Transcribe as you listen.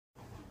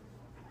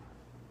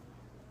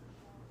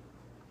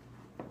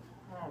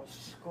Oh,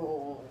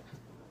 school.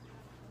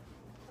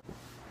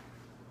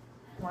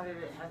 Why did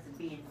it have to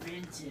be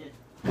invented?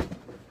 Ugh.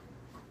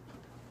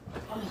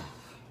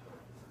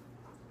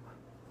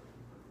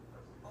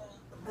 Oh,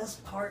 the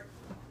best part,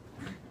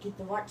 get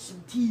to watch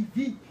some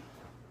TV.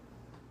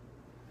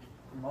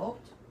 Remote?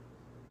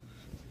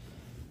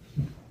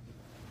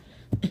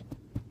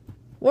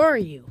 Where are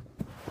you?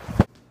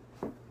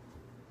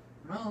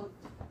 Remote?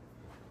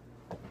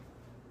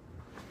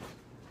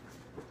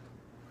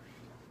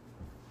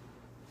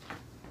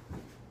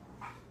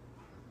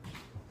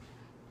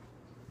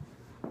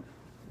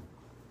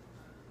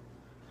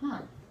 Huh,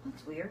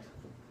 that's weird.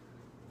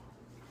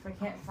 If I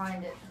can't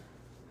find it,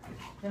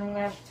 then I'm gonna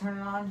have to turn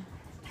it on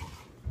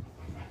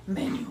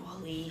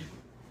manually.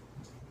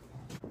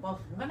 Well,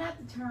 if I'm gonna have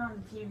to turn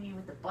on the TV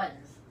with the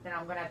buttons, then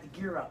I'm gonna have to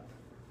gear up.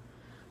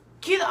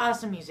 Cue the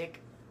awesome music.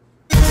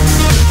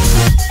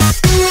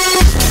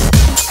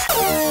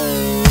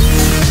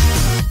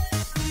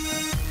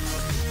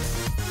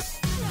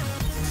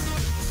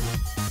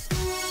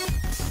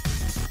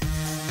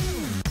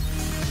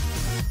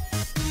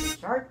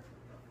 Start.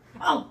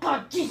 Oh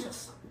God,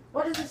 Jesus!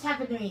 What does this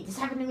happen to me? This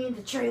happened to me in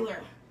the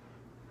trailer.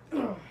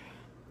 Ugh.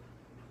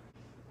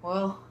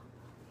 Well,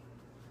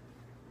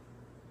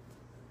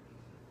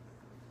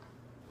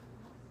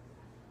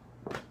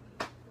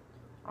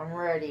 I'm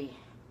ready.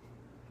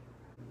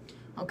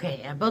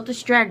 Okay, I built a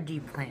strategy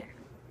plan.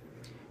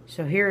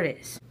 So here it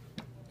is.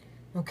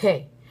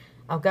 Okay,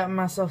 I've got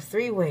myself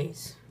 3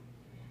 ways.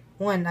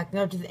 1, I can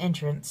go to the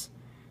entrance,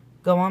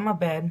 go on my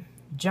bed,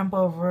 jump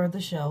over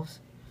the shelves,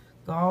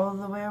 go all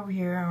the way over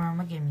here around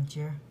my gaming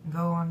chair, and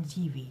go on the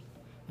TV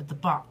with the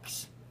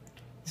box.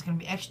 It's going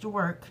to be extra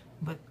work,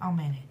 but I'll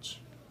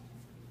manage.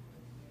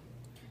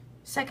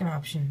 Second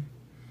option,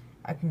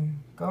 I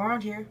can go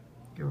around here,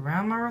 go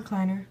around my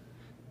recliner,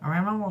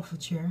 around my waffle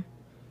chair,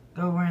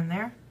 go around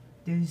there,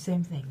 do the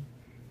same thing.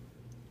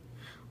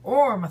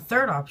 Or my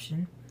third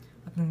option,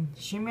 I can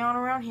shimmy on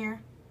around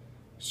here,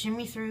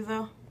 shimmy through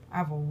I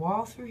have a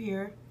wall through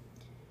here,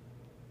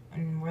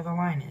 and where the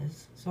line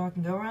is, so I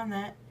can go around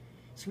that,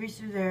 squeeze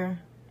through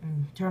there,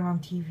 and turn on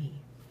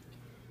TV.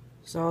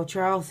 So I'll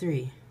try all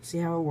 3, see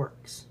how it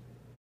works.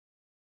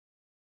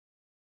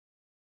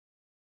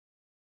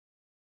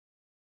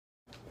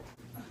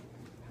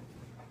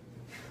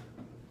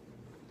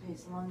 Okay,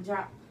 it's a long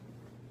drop.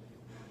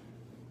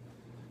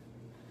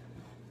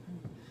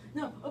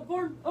 No,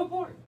 abort,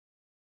 abort!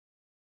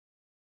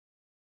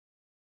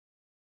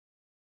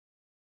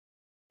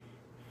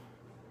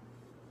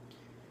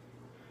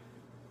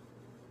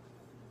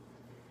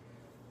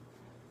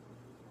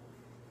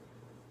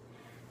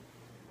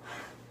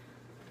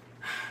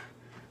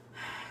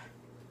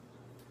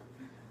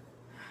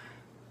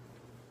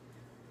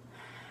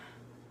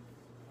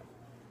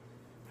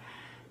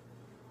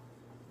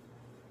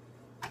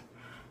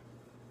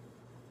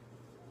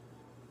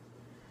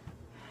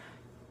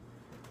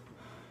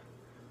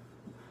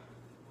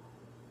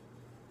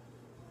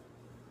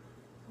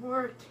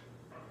 Worked.